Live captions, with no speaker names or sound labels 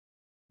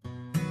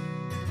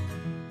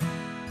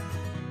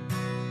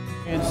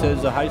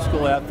As a high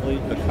school athlete,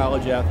 a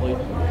college athlete,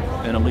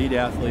 an elite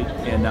athlete,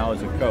 and now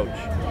as a coach,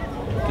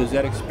 does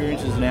that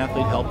experience as an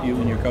athlete help you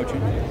in your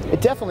coaching?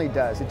 It definitely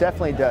does. It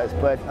definitely does.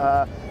 But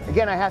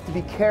again, I have to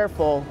be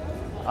careful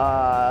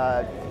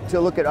to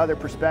look at other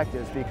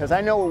perspectives, because I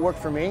know what worked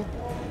for me,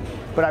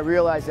 but I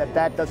realize that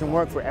that doesn't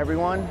work for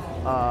everyone.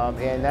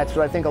 And that's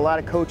what I think a lot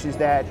of coaches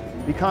that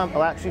become, a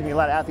lot of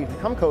athletes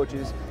become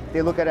coaches,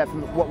 they look at it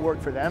from what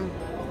worked for them.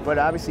 But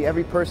obviously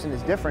every person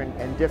is different,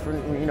 and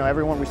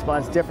everyone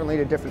responds differently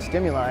to different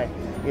stimuli,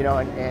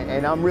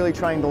 and I'm really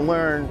trying to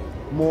learn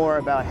more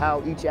about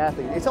how each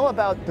athlete, it's all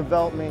about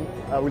developing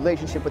a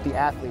relationship with the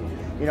athlete,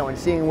 and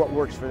seeing what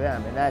works for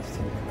them. And that's,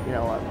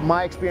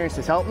 my experience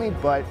has helped me,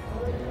 but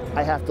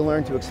I have to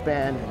learn to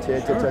expand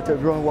to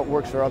learn what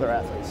works for other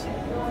athletes.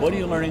 What are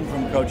you learning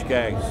from Coach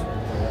Gaggs?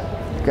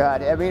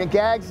 God, I mean,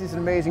 Gaggs is an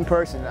amazing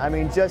person. I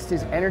mean, just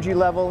his energy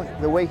level,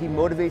 the way he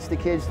motivates the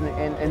kids,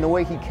 and the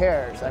way he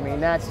cares. I mean,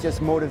 that's just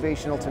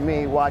motivational to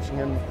me, watching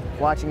him,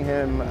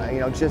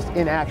 just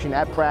in action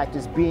at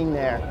practice, being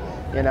there.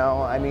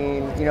 I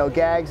mean,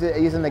 Gaggs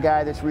isn't the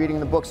guy that's reading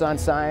the books on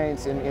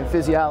science and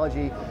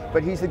physiology,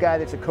 but he's the guy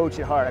that's a coach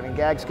at heart. I mean,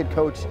 Gaggs could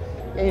coach,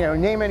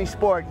 name any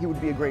sport, he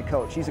would be a great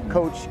coach. He's a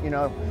coach,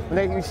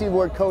 when you see the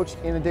word coach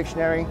in the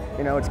dictionary,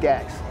 it's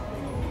Gaggs.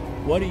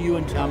 What do you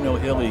and Tom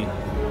Nohilly,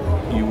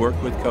 you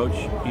work with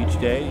Coach each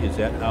day? Is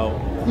that how?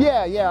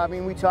 Yeah. I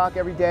mean, we talk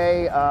every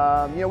day.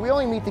 We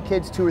only meet the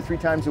kids 2 or 3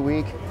 times a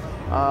week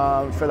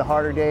for the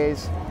harder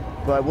days,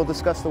 but we'll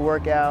discuss the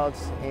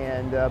workouts.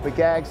 And but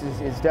Gaggs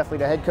is definitely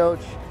the head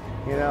coach,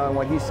 and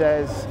what he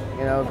says,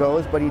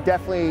 goes. But he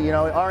definitely,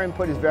 our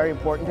input is very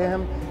important to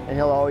him, and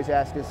he'll always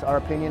ask us our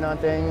opinion on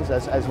things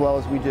as well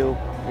as we do,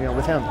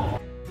 with him.